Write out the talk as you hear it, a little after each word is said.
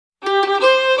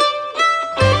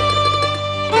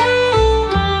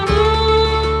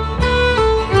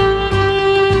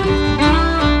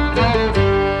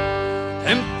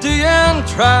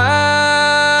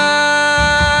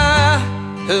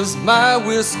is my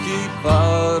whiskey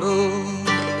bottle,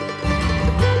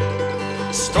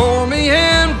 stormy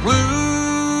and blue,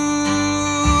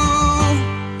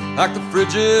 like the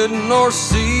frigid North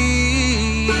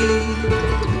Sea.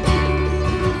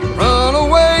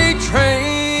 Runaway train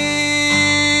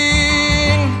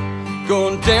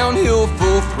going downhill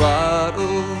full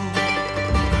throttle,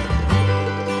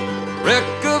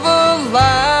 wreck of a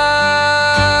life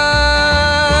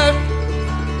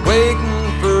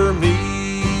waiting for me.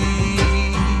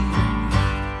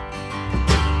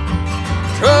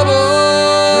 Trouble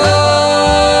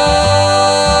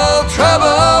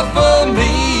for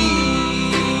me.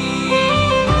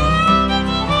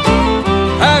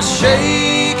 I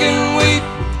shake and weep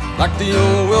like the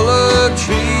old willow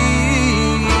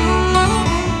tree,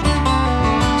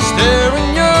 stare in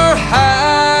your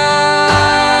eyes,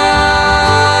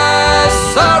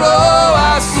 sorrow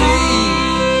I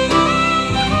see,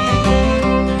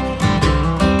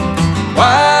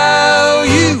 while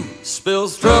you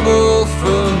spills trouble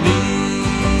for me.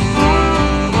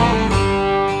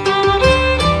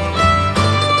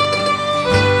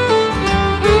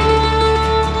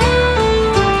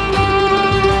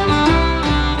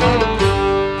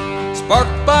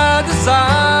 Sparked by desire,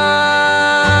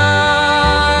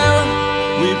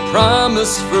 we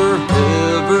promise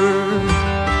forever.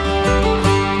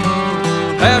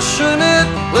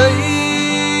 Passionate blaze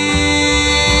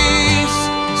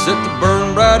set to burn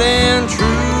bright and true,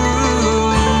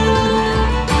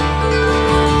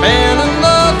 fanning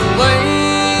the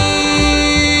flames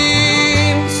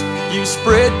you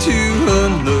spread to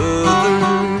another.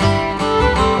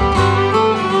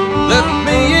 Left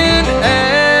me in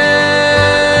ash,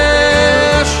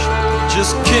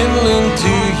 just kindling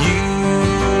to you.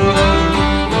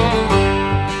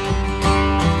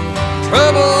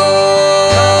 Trouble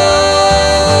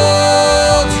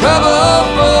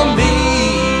for me.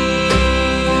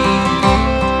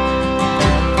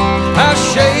 I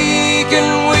shake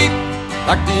and weep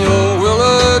like the old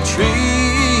willow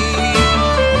tree,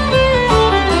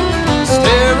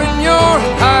 stare in your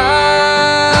eyes,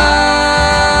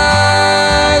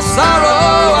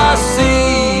 sorrow I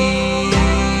see,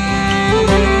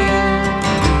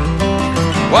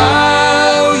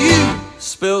 while you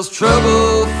spills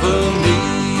trouble for me.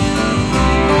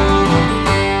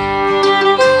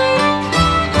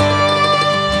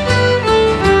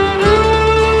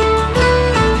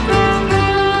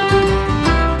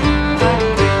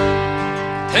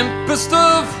 Tempest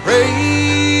of rage,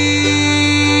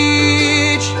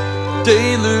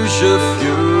 deluge of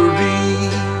fury,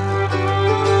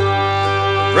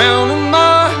 drowning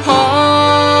my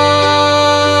heart,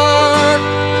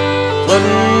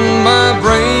 flooding my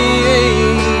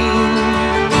brain,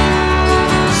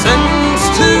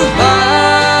 sentenced to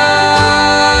life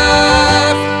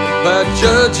by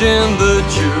judge and the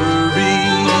jury,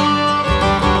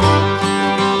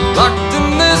 locked in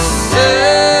this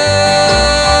cell,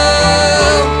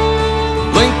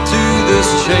 linked to this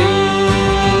chain.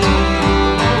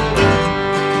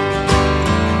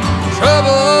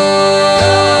 Trouble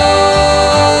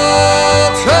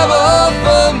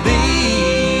for me.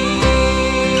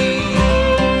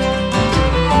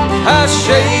 I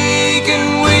shake and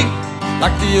weep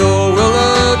like the old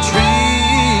willow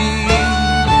tree,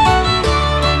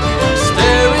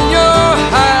 stare in your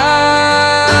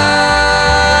eyes,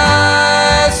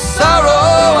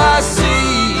 sorrow I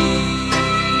see,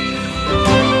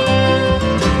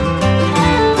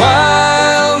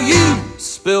 while you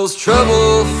spills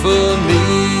trouble for me.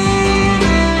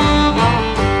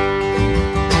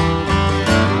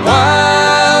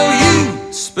 While you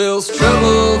spills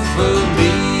trouble for me.